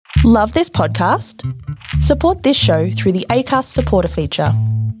Love this podcast? Support this show through the Acast supporter feature.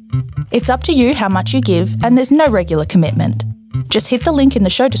 It's up to you how much you give, and there's no regular commitment. Just hit the link in the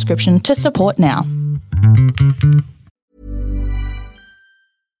show description to support now.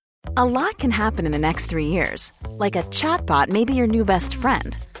 A lot can happen in the next 3 years. Like a chatbot may be your new best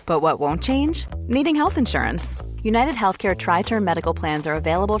friend. But what won't change? Needing health insurance. United Healthcare Tri-Term Medical Plans are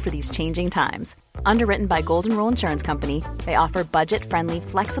available for these changing times. Underwritten by Golden Rule Insurance Company, they offer budget-friendly,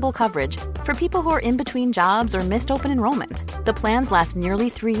 flexible coverage for people who are in between jobs or missed open enrollment. The plans last nearly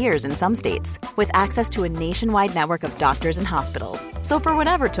 3 years in some states, with access to a nationwide network of doctors and hospitals. So for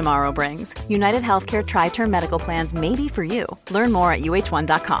whatever tomorrow brings, United Healthcare Tri-Term Medical Plans may be for you. Learn more at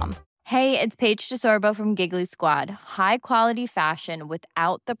uh1.com. Hey, it's Paige DeSorbo from Giggly Squad. High quality fashion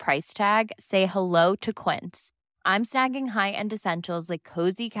without the price tag. Say hello to Quince. I'm snagging high-end essentials like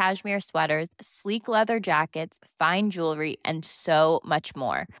cozy cashmere sweaters, sleek leather jackets, fine jewelry, and so much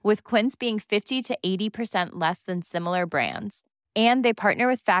more. With Quince being 50 to 80% less than similar brands. And they partner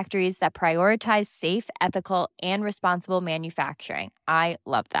with factories that prioritize safe, ethical, and responsible manufacturing. I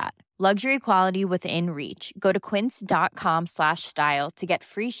love that. Luxury quality within reach. Go to quince.com/style to get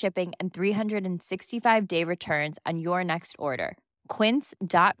free shipping and 365-day returns on your next order.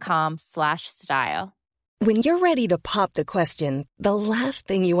 Quince.com/style. When you're ready to pop the question, the last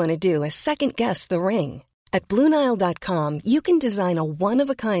thing you want to do is second-guess the ring. At BlueNile.com, you can design a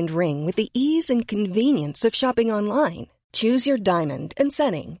one-of-a-kind ring with the ease and convenience of shopping online. Choose your diamond and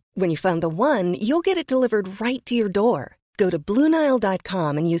setting. When you find the one, you'll get it delivered right to your door. Go to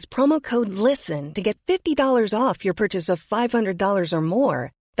BlueNile.com and use promo code LISTEN to get $50 off your purchase of $500 or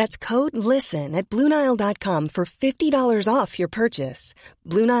more. That's code LISTEN at BlueNile.com for $50 off your purchase.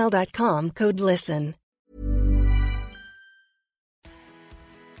 BlueNile.com, code LISTEN.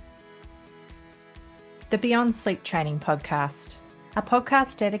 The Beyond Sleep Training Podcast, a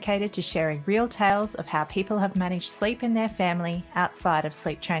podcast dedicated to sharing real tales of how people have managed sleep in their family outside of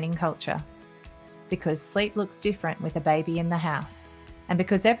sleep training culture. Because sleep looks different with a baby in the house. And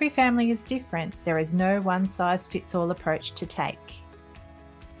because every family is different, there is no one-size-fits-all approach to take.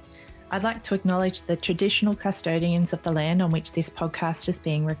 I'd like to acknowledge the traditional custodians of the land on which this podcast is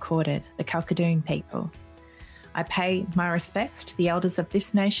being recorded, the Kalkadoon people. I pay my respects to the elders of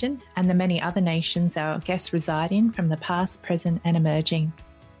this nation and the many other nations our guests reside in from the past, present and emerging.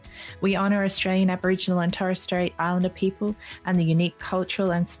 We honour Australian Aboriginal and Torres Strait Islander people and the unique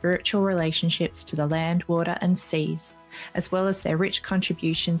cultural and spiritual relationships to the land, water and seas, as well as their rich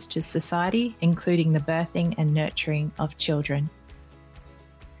contributions to society, including the birthing and nurturing of children.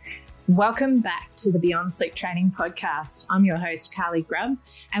 Welcome back to the Beyond Sleep Training Podcast. I'm your host, Carly Grubb,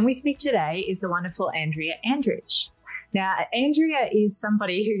 and with me today is the wonderful Andrea Andric. Now, Andrea is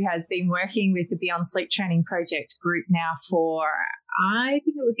somebody who has been working with the Beyond Sleep Training Project group now for, I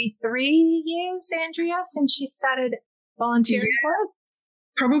think it would be 3 years, Andrea, since she started volunteering for us.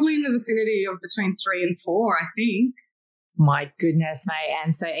 Probably in the vicinity of between 3 and 4, I think. My goodness, mate.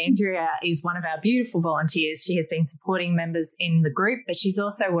 And so Andrea is one of our beautiful volunteers. She has been supporting members in the group, but she's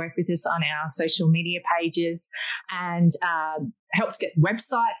also worked with us on our social media pages and helped get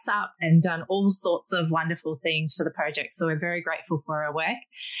websites up and done all sorts of wonderful things for the project. So we're very grateful for her work.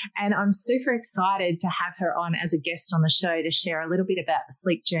 And I'm super excited to have her on as a guest on the show to share a little bit about the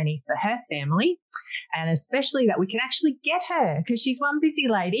sleep journey for her family, and especially that we can actually get her because she's one busy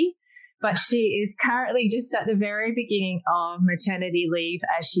lady. But she is currently just at the very beginning of maternity leave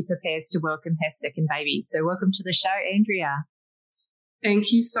as she prepares to welcome her second baby. So welcome to the show, Andrea.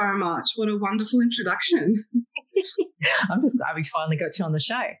 Thank you so much. What a wonderful introduction. I'm just glad we finally got you on the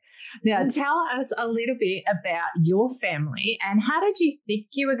show. Now, tell us a little bit about your family and how did you think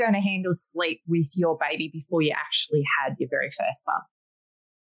you were going to handle sleep with your baby before you actually had your very first bub?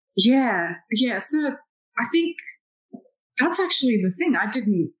 Yeah. So I think that's actually the thing. I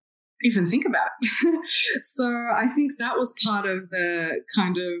didn't even think about it. So I think that was part of the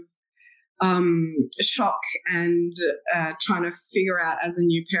kind of shock and trying to figure out as a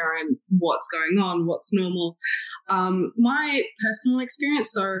new parent what's going on, what's normal. My personal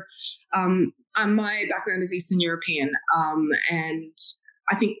experience, so my background is Eastern European, and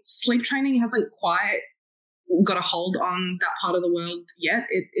I think sleep training hasn't quite got a hold on that part of the world yet.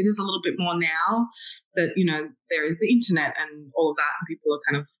 It is a little bit more now that, you know, there is the internet and all of that, and people are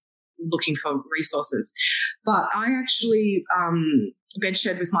kind of looking for resources. But I actually bed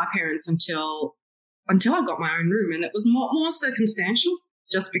shared with my parents until I got my own room, and it was more circumstantial,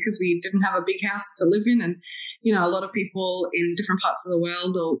 just because we didn't have a big house to live in, and you know, a lot of people in different parts of the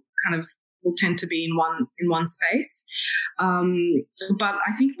world will tend to be in one space. But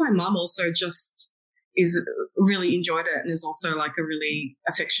I think my mum also just is really enjoyed it and is also like a really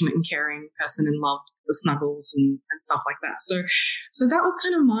affectionate and caring person and loved the snuggles and stuff like that. So that was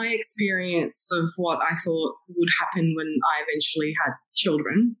kind of my experience of what I thought would happen when I eventually had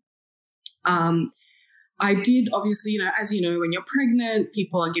children. I did obviously, as you know, when you're pregnant,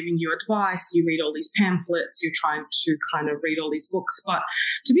 people are giving you advice, you read all these pamphlets, you're trying to kind of read all these books. But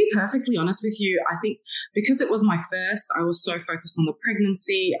to be perfectly honest with you, I think because it was my first, I was so focused on the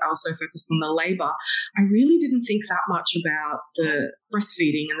pregnancy, I was so focused on the labor, I really didn't think that much about the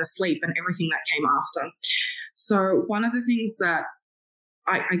breastfeeding and the sleep and everything that came after. So one of the things that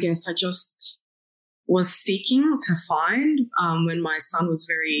I guess I just was seeking to find when my son was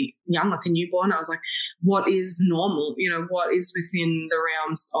very young, like a newborn, I was like, what is normal? What is within the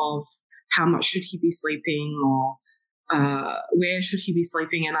realms of how much should he be sleeping or where should he be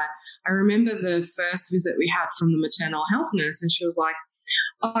sleeping? And I remember the first visit we had from the maternal health nurse, and she was like,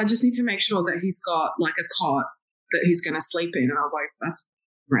 oh, I just need to make sure that he's got like a cot that he's going to sleep in. And I was like, that's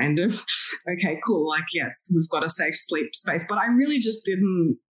random. Okay, cool. Like, yes, we've got a safe sleep space. But I really just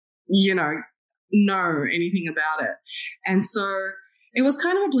didn't, know anything about it. And so it was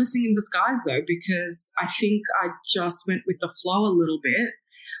kind of a blessing in disguise though, because I think I just went with the flow a little bit,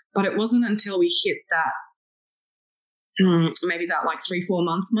 but it wasn't until we hit that maybe that like 3-4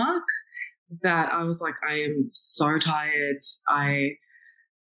 month mark that I was like, I am so tired. I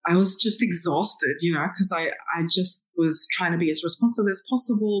was just exhausted, because I just was trying to be as responsive as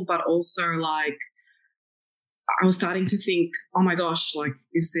possible, but also like I was starting to think, oh my gosh, like,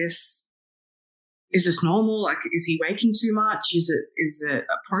 is this normal? Like, is he waking too much? Is it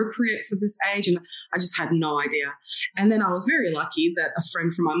appropriate for this age? And I just had no idea. And then I was very lucky that a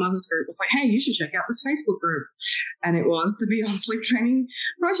friend from my mother's group was like, hey, you should check out this Facebook group. And it was the Beyond Sleep Training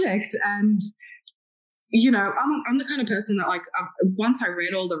Project. And, I'm the kind of person that like, once I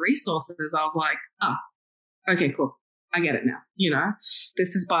read all the resources, I was like, oh, okay, cool. I get it now.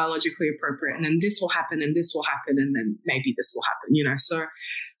 This is biologically appropriate. And then this will happen and this will happen. And then maybe this will happen,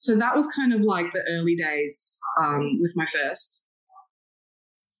 So that was kind of like the early days with my first.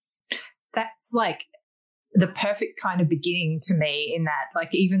 That's like the perfect kind of beginning to me in that, like,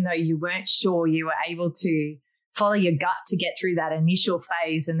 even though you weren't sure, you were able to follow your gut to get through that initial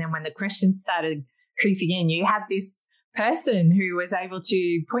phase. And then when the questions started creeping in, you had this person who was able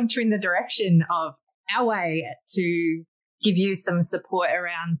to point you in the direction of our way to give you some support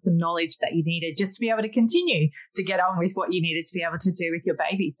around some knowledge that you needed just to be able to continue to get on with what you needed to be able to do with your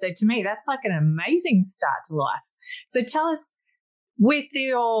baby. So to me, that's like an amazing start to life. So tell us, with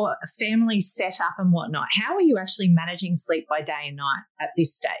your family set up and whatnot, how are you actually managing sleep by day and night at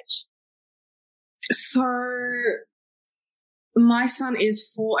this stage? So my son is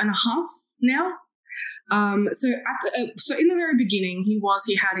 4.5 now. So in the very beginning, he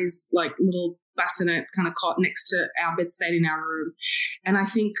had his like little bassinet kind of cot next to our bedstead in our room. And I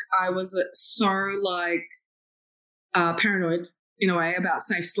think I was so like paranoid in a way about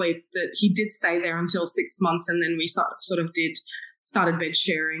safe sleep that he did stay there until 6 months. And then we started bed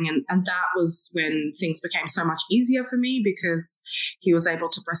sharing. And that was when things became so much easier for me because he was able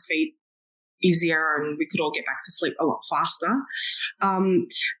to breastfeed easier and we could all get back to sleep a lot faster.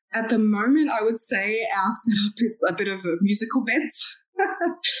 At the moment, I would say our setup is a bit of a musical beds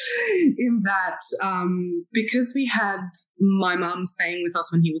in that because we had my mum staying with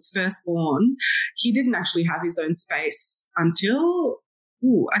us when he was first born, he didn't actually have his own space until,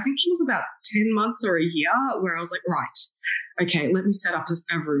 I think he was about 10 months or a year, where I was like, right, okay, let me set up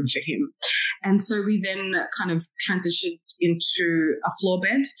a room for him. And so we then kind of transitioned into a floor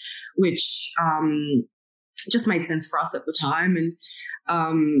bed, which just made sense for us at the time. And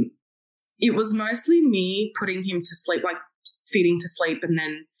it was mostly me putting him to sleep, like feeding to sleep, and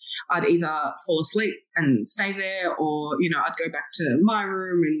then I'd either fall asleep and stay there or, I'd go back to my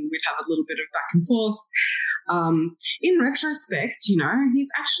room and we'd have a little bit of back and forth. In retrospect, he's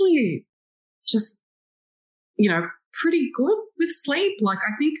actually just, pretty good with sleep. Like,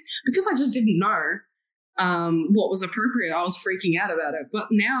 I think because I just didn't know what was appropriate, I was freaking out about it. But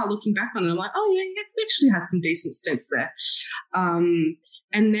now looking back on it, I'm like, oh yeah, we actually had some decent stints there.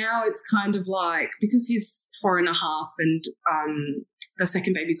 And now it's kind of like, because he's 4.5 and the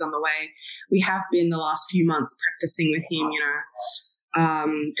second baby's on the way, we have been the last few months practicing with him,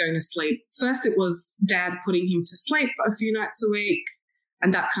 going to sleep. First it was Dad putting him to sleep a few nights a week,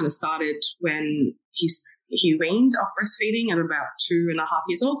 and that kind of started when he weaned off breastfeeding at about 2.5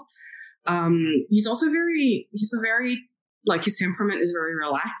 years old. He's his temperament is very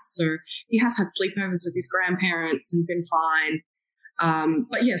relaxed. So he has had sleepovers with his grandparents and been fine.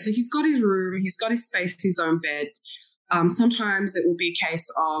 But yeah, so he's got his room, he's got his space, his own bed. Sometimes it will be a case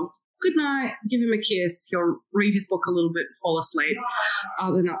of good night, give him a kiss. He'll read his book a little bit, fall asleep.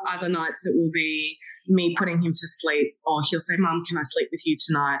 Other nights it will be me putting him to sleep, or he'll say, Mum, can I sleep with you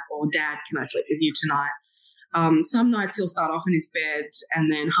tonight? Or Dad, can I sleep with you tonight? Some nights he'll start off in his bed,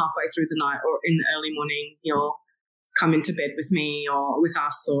 and then halfway through the night or in the early morning he'll come into bed with me or with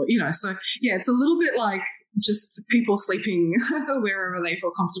us, or, so yeah, it's a little bit like just people sleeping wherever they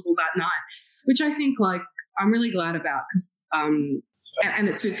feel comfortable that night, which I think I'm really glad about, because and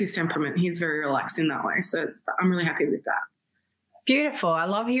it suits his temperament. He's very relaxed in that way, so I'm really happy with that. Beautiful. I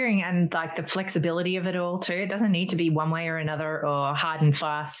love hearing and the flexibility of it all too. It doesn't need to be one way or another or hard and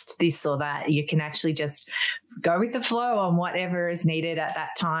fast, this or that. You can actually just go with the flow on whatever is needed at that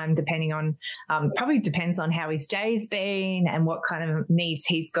time, depending on, probably depends on how his day's been and what kind of needs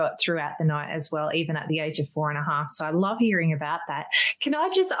he's got throughout the night as well, even at the age of 4.5. So I love hearing about that.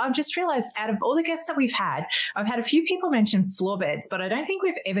 I've just realized, out of all the guests that we've had, I've had a few people mention floor beds, but I don't think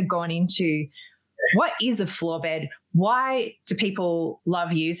we've ever gone into what is a floor bed? Why do people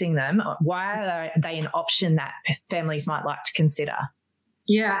love using them? Why are they an option that families might like to consider?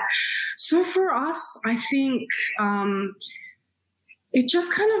 Yeah. So for us, I think it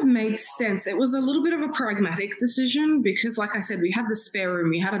just kind of made sense. It was a little bit of a pragmatic decision because, like I said, we had the spare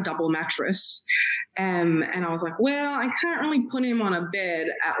room, we had a double mattress, and I was like, well, I can't really put him on a bed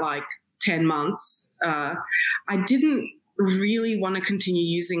at 10 months. I didn't really want to continue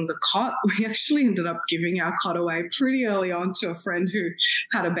using the cot. We actually ended up giving our cot away pretty early on to a friend who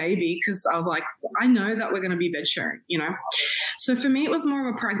had a baby, because I was like, I know that we're going to be bed sharing, So for me, it was more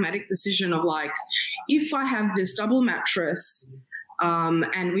of a pragmatic decision of if I have this double mattress, and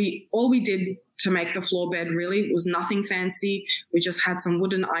all we did to make the floor bed really was nothing fancy. We just had some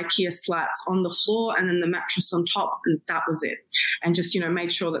wooden IKEA slats on the floor and then the mattress on top, and that was it. And just,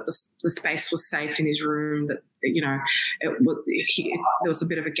 made sure that the space was safe in his room, that, there was a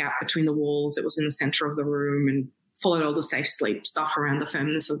bit of a gap between the walls. It was in the center of the room, and followed all the safe sleep stuff around the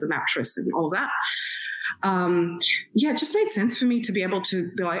firmness of the mattress and all that. It just made sense for me to be able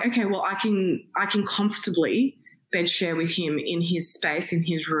to be like, okay, well, I can comfortably bed share with him in his space, in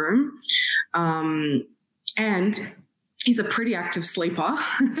his room. And he's a pretty active sleeper.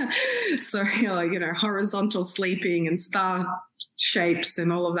 So, horizontal sleeping and star shapes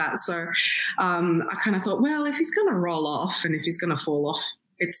and all of that. So I kind of thought, well, if he's going to roll off and if he's going to fall off,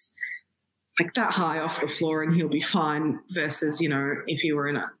 it's that high off the floor and he'll be fine, versus, if he were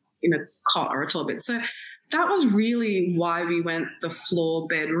in a cot or a tall bed. So that was really why we went the floor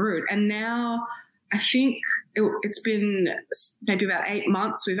bed route. And now I think it's been maybe about 8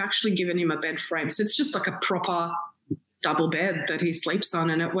 months, we've actually given him a bed frame. So it's just like a proper double bed that he sleeps on,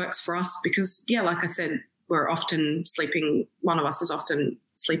 and it works for us because, like I said, we're often sleeping, one of us is often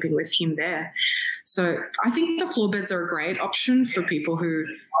sleeping with him there. So I think the floor beds are a great option for people who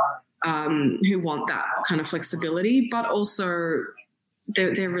want that kind of flexibility, but also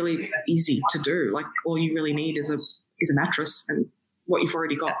they're really easy to do. All you really need is a mattress and what you've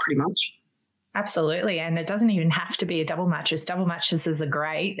already got pretty much. Absolutely. And it doesn't even have to be a double mattress. Double mattresses are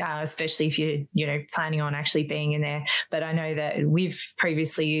great, especially if you're planning on actually being in there. But I know that we've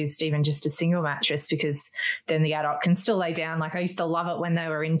previously used even just a single mattress, because then the adult can still lay down. I used to love it when they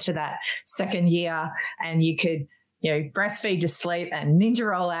were into that second year and you could, breastfeed to sleep and ninja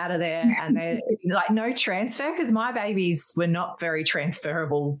roll out of there, and they're no transfer, because my babies were not very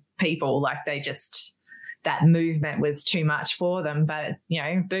transferable people. They just, that movement was too much for them. But,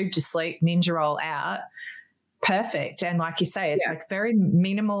 boob to sleep, ninja roll out, perfect. And like you say, it's very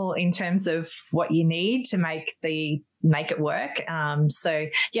minimal in terms of what you need to make it work. So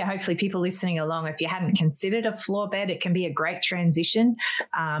hopefully people listening along, if you hadn't considered a floor bed, it can be a great transition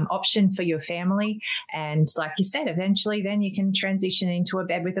option for your family. And like you said, eventually then you can transition into a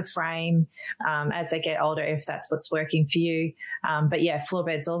bed with a frame as they get older, if that's what's working for you. But floor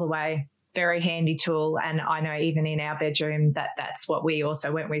beds all the way. Very handy tool. And I know even in our bedroom that's what we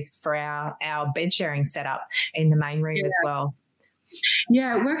also went with for our bed sharing setup in the main room as well.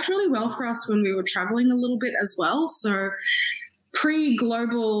 Yeah, it worked really well for us when we were traveling a little bit as well. So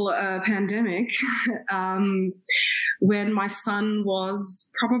pre-global pandemic, when my son was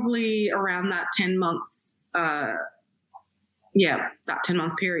probably around that 10-month that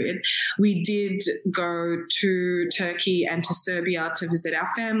 10-month period, we did go to Turkey and to Serbia to visit our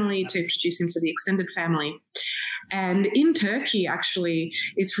family, to introduce him to the extended family. And in Turkey, actually,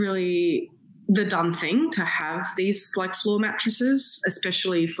 it's really the done thing to have these floor mattresses,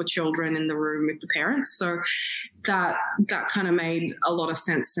 especially for children in the room with the parents. So that kind of made a lot of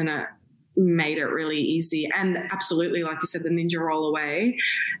sense, and made it really easy. And absolutely, like you said, the ninja roll away,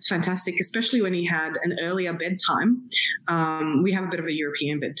 it's fantastic, especially when he had an earlier bedtime. We have a bit of a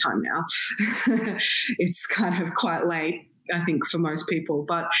European bedtime now. It's kind of quite late, I think, for most people.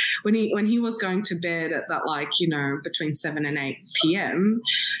 But when he was going to bed at that, like, you know, between 7 and 8 p.m.,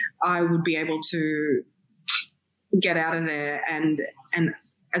 I would be able to get out of there. And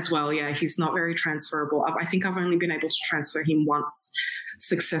as well, yeah, he's not very transferable. I think I've only been able to transfer him once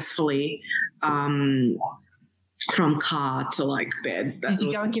successfully, from car to like bed. Did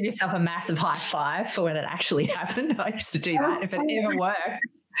you go and give yourself a massive high five for when it actually happened? I used to do that if it ever worked.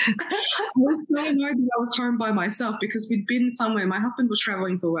 I was so annoyed that I was home by myself because we'd been somewhere. My husband was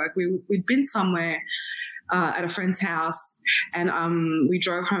traveling for work. We'd been somewhere at a friend's house, and we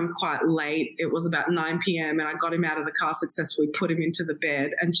drove home quite late. It was about 9 p.m. and I got him out of the car successfully, put him into the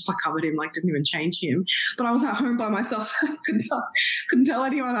bed, and just like covered him, like didn't even change him. But I was at home by myself, so I couldn't tell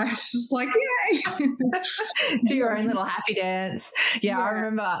anyone. I was just like, yay. Do your own little happy dance. Yeah, I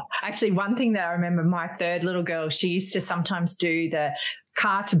remember actually one thing that I remember, my third little girl, she used to sometimes do the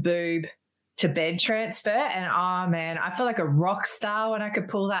car to boob to bed transfer, and oh man, I felt like a rock star when I could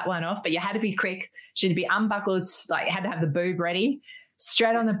pull that one off. But you had to be quick. She'd be unbuckled, like you had to have the boob ready,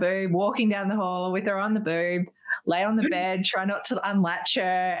 straight on the boob, walking down the hall with her on the boob, lay on the bed, try not to unlatch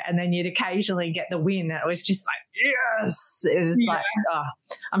her, and then you'd occasionally get the win. It was just like, yes. It was like, oh,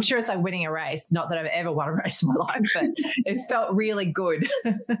 I'm sure it's like winning a race. Not that I've ever won a race in my life, but it felt really good.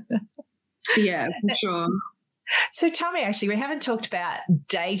 Yeah, for sure. So tell me, actually, we haven't talked about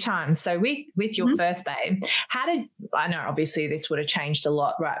daytime. So with your first babe, I know obviously this would have changed a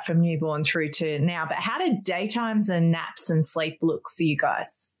lot right from newborn through to now, but how did daytimes and naps and sleep look for you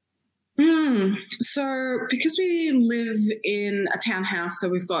guys? So because we live in a townhouse, so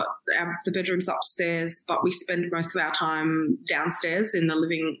we've got the bedrooms upstairs, but we spend most of our time downstairs in the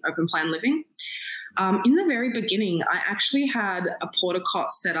open plan living. In the very beginning, I actually had a porta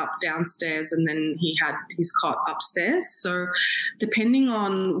cot set up downstairs, and then he had his cot upstairs. So depending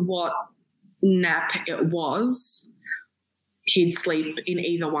on what nap it was, he'd sleep in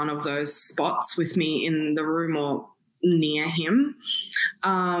either one of those spots with me in the room or near him.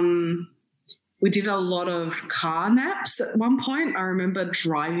 We did a lot of car naps at one point. I remember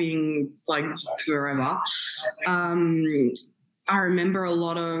driving like forever. I remember a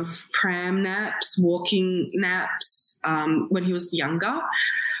lot of pram naps, walking naps when he was younger.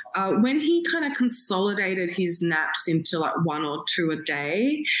 When he kind of consolidated his naps into like 1 or 2 a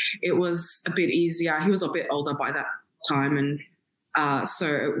day, it was a bit easier. He was a bit older by that time, and so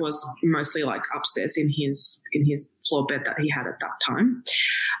it was mostly like upstairs in his floor bed that he had at that time.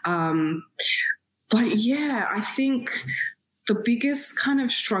 But yeah, I think the biggest kind of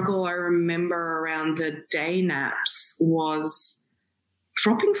struggle I remember around the day naps was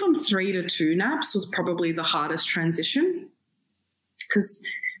dropping from 3 to 2 naps was probably the hardest transition, because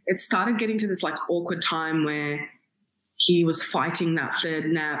it started getting to this like awkward time where he was fighting that third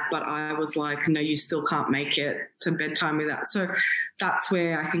nap, but I was like, no, you still can't make it to bedtime without. So that's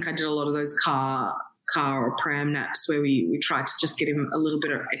where I think I did a lot of those car or pram naps where we tried to just get him a little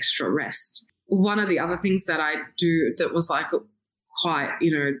bit of extra rest. One of the other things that I do that was like quite,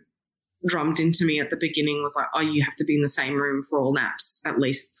 drummed into me at the beginning was like, oh, you have to be in the same room for all naps, at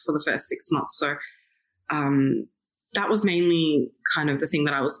least for the first 6 months. So that was mainly kind of the thing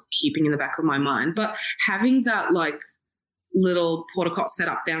that I was keeping in the back of my mind. But having that like little porta cot set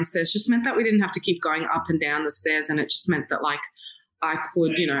up downstairs just meant that we didn't have to keep going up and down the stairs, and it just meant that like I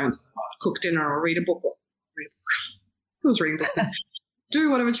could, cook dinner or read a book. I was reading books. Do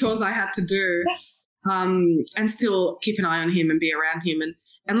whatever chores I had to do, and still keep an eye on him and be around him.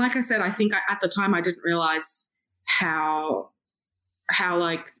 And like I said, I think at the time I didn't realize how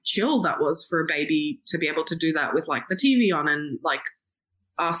like chill that was for a baby to be able to do that with like the TV on and like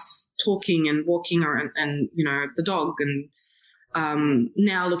us talking and walking around and the dog. And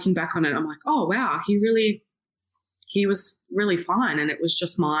now looking back on it, I'm like, oh wow, he was really fine, and it was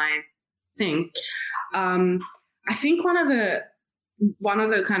just my thing. I think one of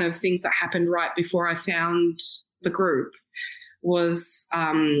the kind of things that happened right before I found the group was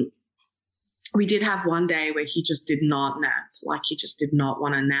we did have one day where he just did not nap. Like he just did not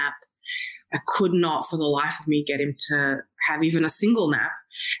want to nap. I could not for the life of me get him to have even a single nap.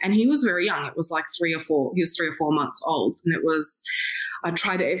 And he was very young. It was like 3 or 4. He was 3 or 4 months old. And I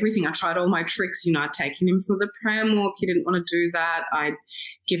tried everything. I tried all my tricks. I'd taken him for the pram walk. He didn't want to do that. I'd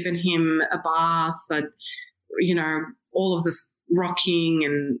given him a bath. All of this rocking,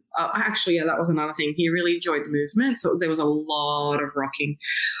 and actually, yeah, that was another thing. He really enjoyed movement, so there was a lot of rocking.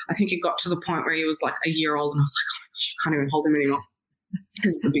 I think it got to the point where he was like a year old, and I was like, oh my gosh, I can't even hold him anymore.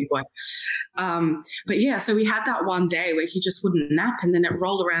 He's a big boy. But yeah, so we had that one day where he just wouldn't nap, and then it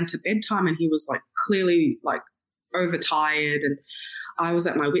rolled around to bedtime and he was like clearly like overtired, and I was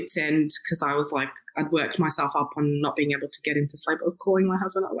at my wit's end because I was like, I'd worked myself up on not being able to get him to sleep. I was calling my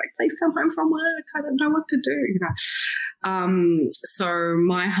husband. I was like, please come home from work. I don't know what to do, you know. So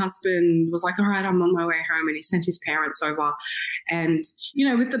my husband was like, all right, I'm on my way home, and he sent his parents over. And, you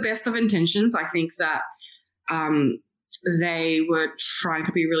know, with the best of intentions, I think that they were trying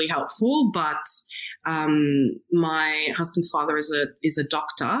to be really helpful, but my husband's father is a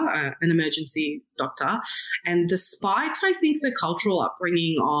doctor, an emergency doctor, and despite, I think, the cultural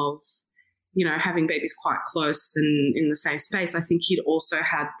upbringing of, you know, having babies quite close and in the same space, I think he'd also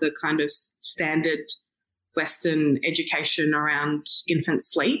had the kind of standard Western education around infant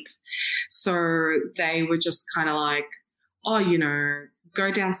sleep. So they were just kind of like, oh, you know, go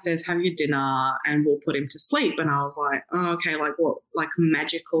downstairs, have your dinner, and we'll put him to sleep. And I was like, oh, okay, like what, like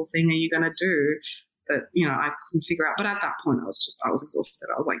magical thing are you going to do? That, you know, I couldn't figure out. But at that point, I was exhausted.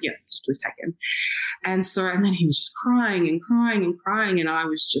 I was like, yeah, just please take him. And then he was just crying and crying and crying. And I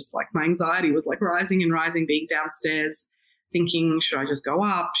was just like, my anxiety was like rising and rising, being downstairs, thinking, should I just go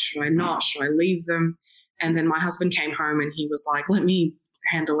up? Should I not? Should I leave them? And then my husband came home and he was like, let me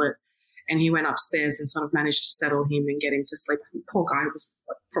handle it. And he went upstairs and sort of managed to settle him and get him to sleep. The poor guy was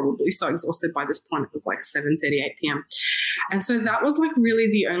probably so exhausted by this point. It was like 7:38 p.m. And so that was like really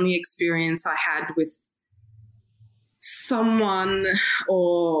the only experience I had with someone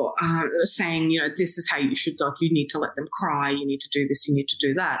or saying, you know, this is how you should, like, you need to let them cry, you need to do this, you need to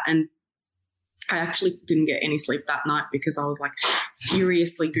do that. And I actually didn't get any sleep that night because I was like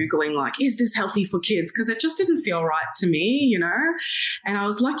furiously Googling, like, is this healthy for kids? Because it just didn't feel right to me, you know. And I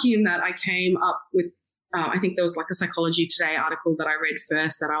was lucky in that I came up with, I think there was like a Psychology Today article that I read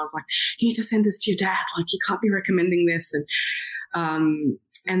first that I was like, you need to send this to your dad. Like, you can't be recommending this. And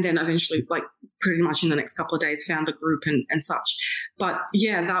then eventually, like pretty much in the next couple of days, found the group and such. But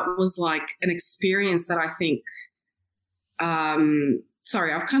yeah, that was like an experience that I think,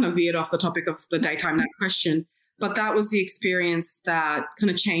 sorry, I've kind of veered off the topic of the daytime nap question, but that was the experience that kind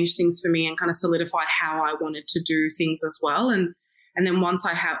of changed things for me and kind of solidified how I wanted to do things as well. And then once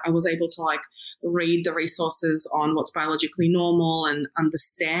I was able to like read the resources on what's biologically normal and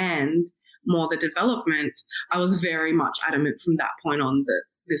understand more the development, I was very much adamant from that point on that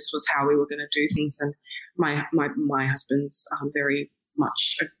this was how we were going to do things. And my husband's very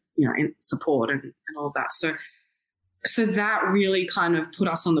much, you know, in support and all of that. So that really kind of put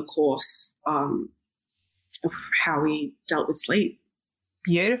us on the course of how we dealt with sleep.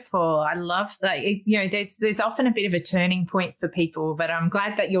 Beautiful. I love that. You know, there's often a bit of a turning point for people, but I'm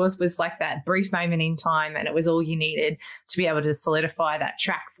glad that yours was like that brief moment in time and it was all you needed to be able to solidify that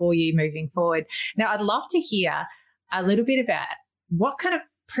track for you moving forward. Now, I'd love to hear a little bit about what kind of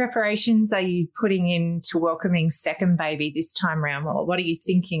preparations are you putting into welcoming second baby this time around? Or what are you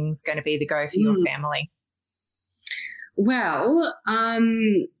thinking is going to be the go for your family? Well,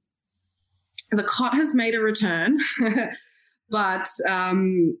 the cot has made a return, but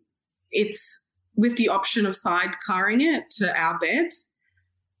it's with the option of sidecarring it to our bed.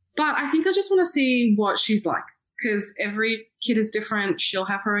 But I think I just want to see what she's like because every kid is different. She'll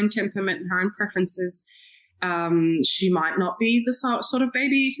have her own temperament and her own preferences. She might not be the sort of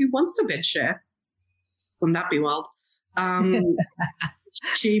baby who wants to bed share. Wouldn't that be wild?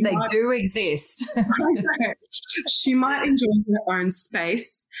 They do exist. She might enjoy her own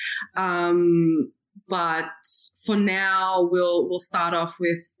space, but for now, we'll start off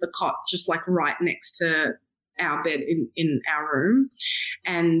with the cot just like right next to our bed in our room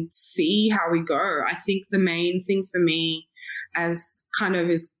and see how we go. I think the main thing for me, as kind of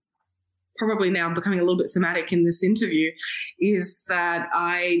is probably now becoming a little bit thematic in this interview, is that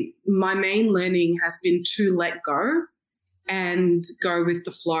my main learning has been to let go and go with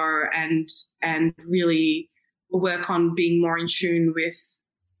the flow and really work on being more in tune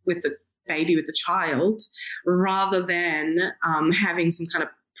with the baby, with the child, rather than having some kind of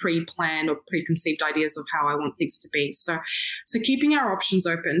pre-planned or preconceived ideas of how I want things to be. So keeping our options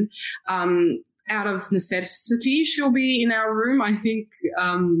open. Out of necessity, she'll be in our room, I think,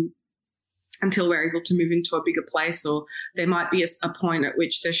 until we're able to move into a bigger place, or there might be a point at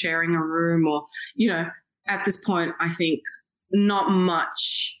which they're sharing a room, or, you know, at this point, I think not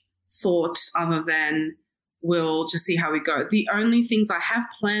much thought other than we'll just see how we go. The only things I have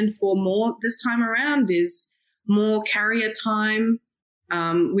planned for more this time around is more carrier time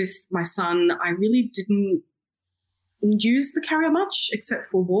with my son. I really didn't use the carrier much except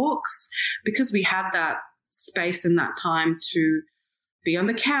for walks because we had that space and that time to be on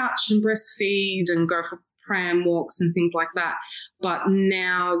the couch and breastfeed and go for pram walks and things like that. But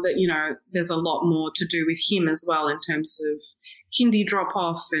now that, you know, there's a lot more to do with him as well in terms of kindy drop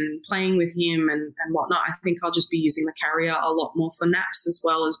off and playing with him and whatnot, I think I'll just be using the carrier a lot more for naps as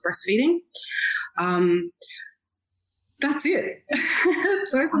well as breastfeeding. That's it.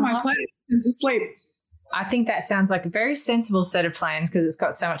 Those are my plans to sleep. I think that sounds like a very sensible set of plans because it's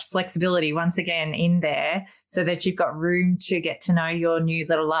got so much flexibility once again in there so that you've got room to get to know your new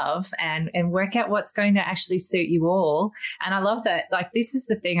little love and work out what's going to actually suit you all. And I love that, like, this is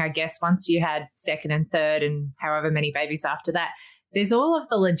the thing, I guess, once you had second and third and however many babies after that, there's all of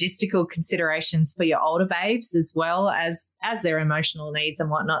the logistical considerations for your older babes as well as their emotional needs and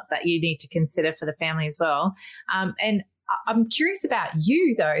whatnot that you need to consider for the family as well. And I'm curious about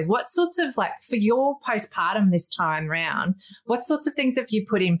you, though. What sorts of, like, for your postpartum this time round, what sorts of things have you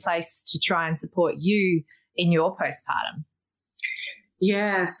put in place to try and support you in your postpartum?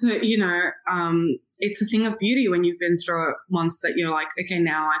 Yeah, so, you know, it's a thing of beauty when you've been through it once that you're like, okay,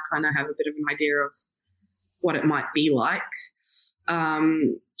 now I kind of have a bit of an idea of what it might be like.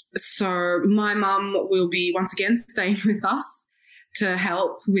 So my mum will be once again staying with us to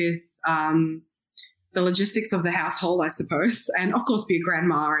help with the logistics of the household, I suppose, and of course be a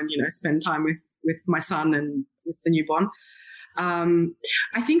grandma and, you know, spend time with my son and with the newborn.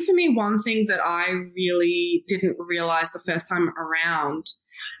 I think for me, one thing that I really didn't realize the first time around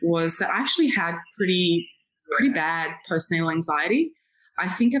was that I actually had pretty bad postnatal anxiety. I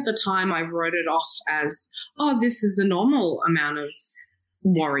think at the time I wrote it off as, oh, this is a normal amount of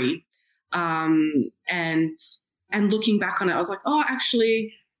worry. And looking back on it, I was like, oh,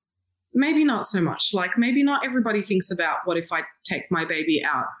 actually, maybe not so much. Like, maybe not everybody thinks about what if I take my baby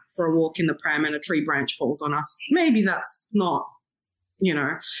out for a walk in the pram and a tree branch falls on us. Maybe that's not, you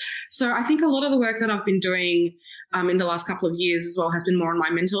know. So I think a lot of the work that I've been doing in the last couple of years as well has been more on my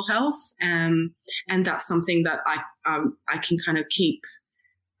mental health. And that's something that I can kind of keep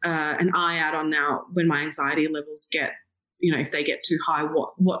an eye out on now when my anxiety levels get, you know, if they get too high,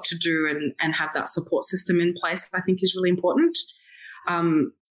 what to do and have that support system in place, I think is really important.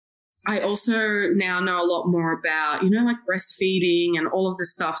 I also now know a lot more about, you know, like breastfeeding and all of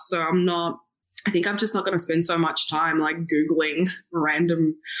this stuff. So I think I'm just not going to spend so much time like Googling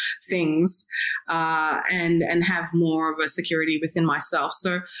random things and have more of a security within myself.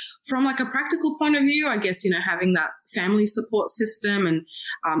 So from like a practical point of view, I guess, you know, having that family support system and,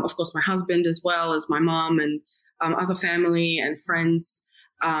 of course, my husband as well as my mom and other family and friends.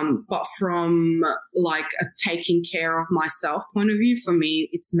 But from like a taking care of myself point of view, for me,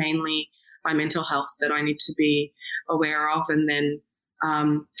 it's mainly my mental health that I need to be aware of. And then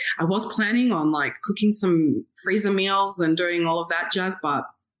I was planning on like cooking some freezer meals and doing all of that jazz, but I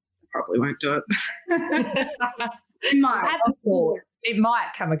probably won't do it. It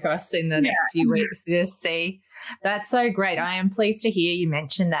might come across in the next few weeks to just see. That's so great. I am pleased to hear you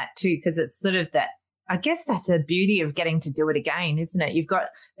mention that too, because it's sort of that, I guess that's the beauty of getting to do it again, isn't it? You've got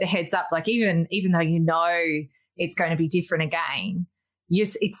the heads up, like even though you know it's going to be different again,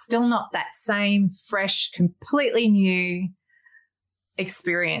 it's still not that same fresh, completely new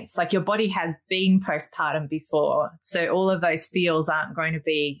experience. Like your body has been postpartum before, so all of those feels aren't going to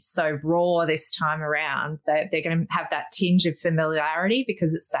be so raw this time around. They're going to have that tinge of familiarity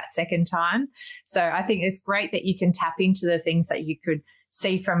because it's that second time. So I think it's great that you can tap into the things that you could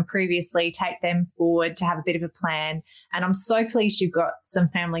see from previously, take them forward to have a bit of a plan. And I'm so pleased you've got some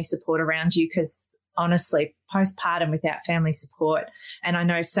family support around you because honestly, postpartum without family support, and I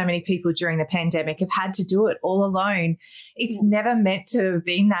know so many people during the pandemic have had to do it all alone. It's never meant to have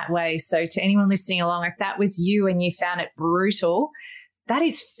been that way. So to anyone listening along, if that was you and you found it brutal, that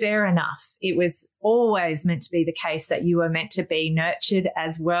is fair enough. It was always meant to be the case that you were meant to be nurtured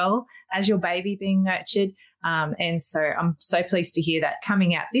as well as your baby being nurtured. And so I'm so pleased to hear that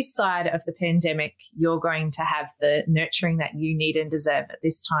coming out this side of the pandemic, you're going to have the nurturing that you need and deserve at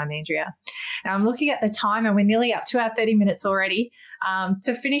this time, Andrea. Now I'm looking at the time and we're nearly up to our 30 minutes already.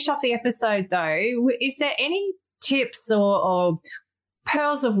 To finish off the episode though, is there any tips or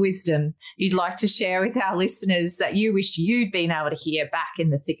pearls of wisdom you'd like to share with our listeners that you wish you'd been able to hear back in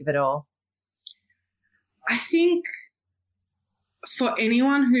the thick of it all? I think for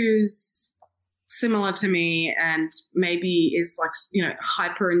anyone who's similar to me and maybe is like, you know,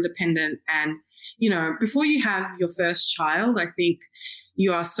 hyper independent and, you know, before you have your first child, I think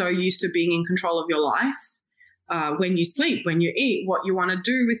you are so used to being in control of your life, when you sleep, when you eat, what you want to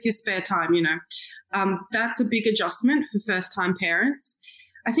do with your spare time, you know, that's a big adjustment for first time parents.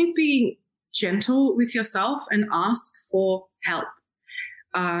 I think being gentle with yourself and ask for help.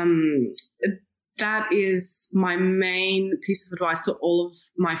 that is my main piece of advice to all of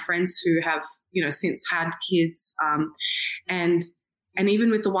my friends who have, since had kids, and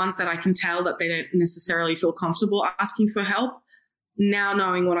even with the ones that I can tell that they don't necessarily feel comfortable asking for help. Now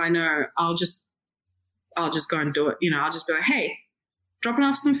knowing what I know, I'll just go and do it. I'll just be like, hey, dropping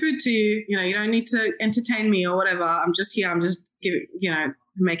off some food to you. You don't need to entertain me or whatever. I'm just here. I'm just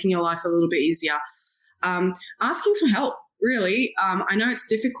making your life a little bit easier. Asking for help, really. I know it's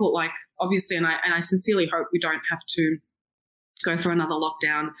difficult, like obviously, and I sincerely hope we don't have to go through another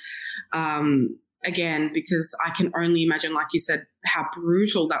lockdown again, because I can only imagine, like you said, how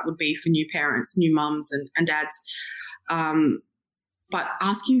brutal that would be for new parents, new mums and dads. But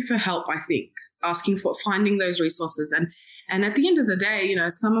asking for help, I think, asking for finding those resources. And at the end of the day,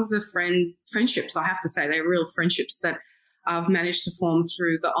 some of the friendships, I have to say, they're real friendships that I've managed to form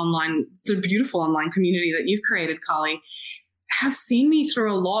through the beautiful online community that you've created, Carly, have seen me through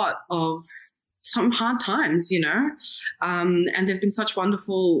a lot of some hard times, and they've been such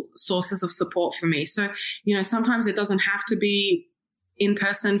wonderful sources of support for me. So, sometimes it doesn't have to be in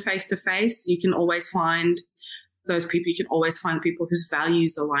person, face to face. You can always find those people. You can always find people whose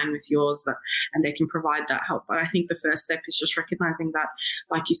values align with yours, and they can provide that help. But I think the first step is just recognizing that,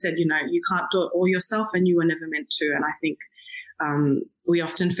 like you said, you can't do it all yourself, and you were never meant to. And I think we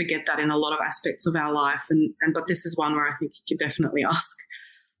often forget that in a lot of aspects of our life. But this is one where I think you can definitely ask.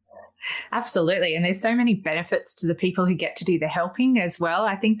 Absolutely. And there's so many benefits to the people who get to do the helping as well.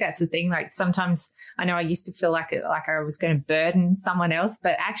 I think that's the thing. Like sometimes I know I used to feel like I was going to burden someone else,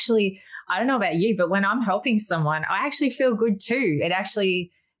 but actually, I don't know about you, but when I'm helping someone, I actually feel good too.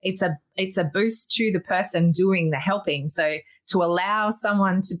 It's a boost to the person doing the helping. So to allow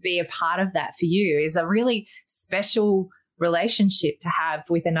someone to be a part of that for you is a really special relationship to have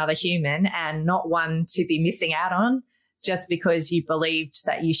with another human, and not one to be missing out on just because you believed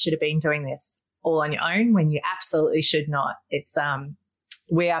that you should have been doing this all on your own when you absolutely should not. It's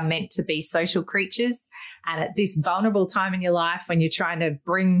we are meant to be social creatures, and at this vulnerable time in your life when you're trying to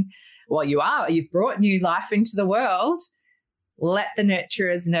you've brought new life into the world, let the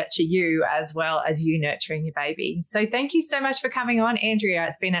nurturers nurture you as well as you nurturing your baby. So thank you so much for coming on, Andrea.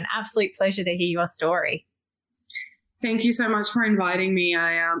 It's been an absolute pleasure to hear your story. Thank you so much for inviting me.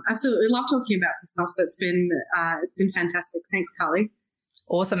 I absolutely love talking about this stuff. So it's been fantastic. Thanks, Carly.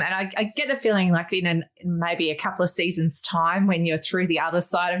 Awesome. And I get the feeling like in maybe a couple of seasons' time, when you're through the other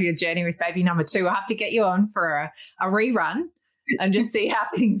side of your journey with baby number 2, I'll have to get you on for a rerun and just see how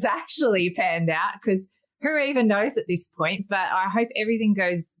things actually panned out, because who even knows at this point. But I hope everything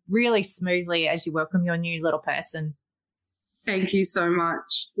goes really smoothly as you welcome your new little person. Thank you so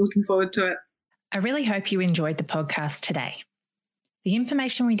much. Looking forward to it. I really hope you enjoyed the podcast today. The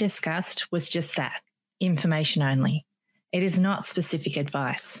information we discussed was just that, information only. It is not specific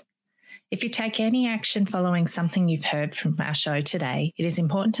advice. If you take any action following something you've heard from our show today, it is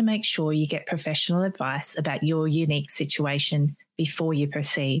important to make sure you get professional advice about your unique situation before you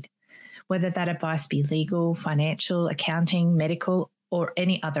proceed, whether that advice be legal, financial, accounting, medical, or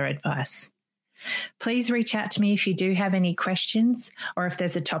any other advice. Please reach out to me if you do have any questions or if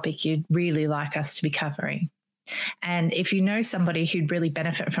there's a topic you'd really like us to be covering. And if you know somebody who'd really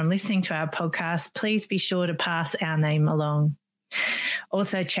benefit from listening to our podcast, please be sure to pass our name along.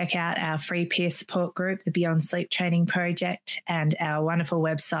 Also, check out our free peer support group, the Beyond Sleep Training Project, and our wonderful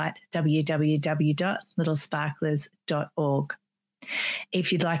website, www.littlesparklers.org.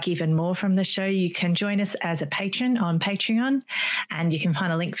 If you'd like even more from the show, you can join us as a patron on Patreon, and you can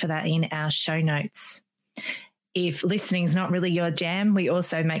find a link for that in our show notes. If listening is not really your jam, we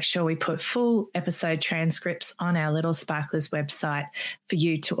also make sure we put full episode transcripts on our Little Sparklers website for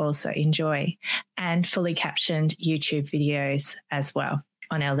you to also enjoy, and fully captioned YouTube videos as well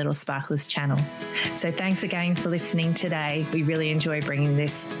on our Little Sparklers channel. So thanks again for listening today. We really enjoy bringing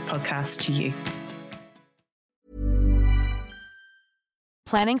this podcast to you.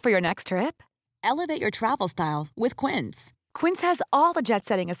 Planning for your next trip? Elevate your travel style with Quince. Quince has all the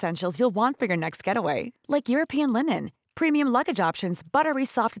jet-setting essentials you'll want for your next getaway, like European linen, premium luggage options, buttery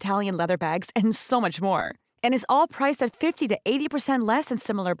soft Italian leather bags, and so much more. And is all priced at 50 to 80% less than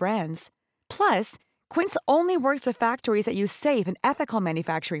similar brands. Plus, Quince only works with factories that use safe and ethical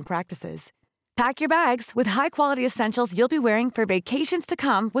manufacturing practices. Pack your bags with high-quality essentials you'll be wearing for vacations to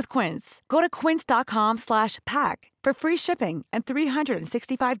come with Quince. Go to quince.com/pack for free shipping and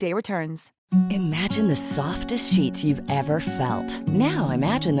 365-day returns. Imagine the softest sheets you've ever felt. Now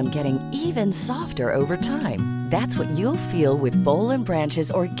imagine them getting even softer over time. That's what you'll feel with Boll &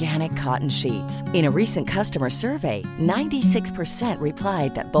 Branch's organic cotton sheets. In a recent customer survey, 96%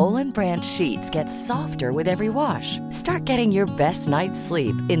 replied that Boll & Branch sheets get softer with every wash. Start getting your best night's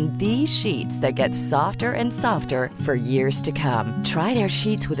sleep in these sheets that get softer and softer for years to come. Try their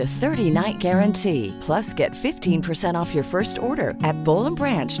sheets with a 30-night guarantee. Plus, get 15% off your first order at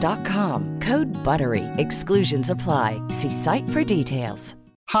bollandbranch.com. Code BUTTERY. Exclusions apply. See site for details.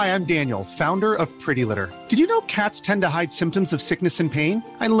 Hi, I'm Daniel, founder of Pretty Litter. Did you know cats tend to hide symptoms of sickness and pain?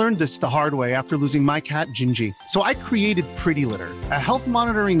 I learned this the hard way after losing my cat, Gingy. So I created Pretty Litter, a health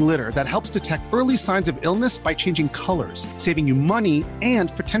monitoring litter that helps detect early signs of illness by changing colors, saving you money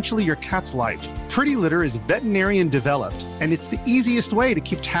and potentially your cat's life. Pretty Litter is veterinarian developed, and it's the easiest way to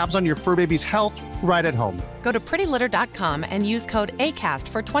keep tabs on your fur baby's health right at home. Go to prettylitter.com and use code ACAST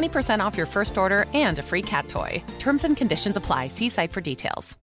for 20% off your first order and a free cat toy. Terms and conditions apply. See site for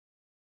details.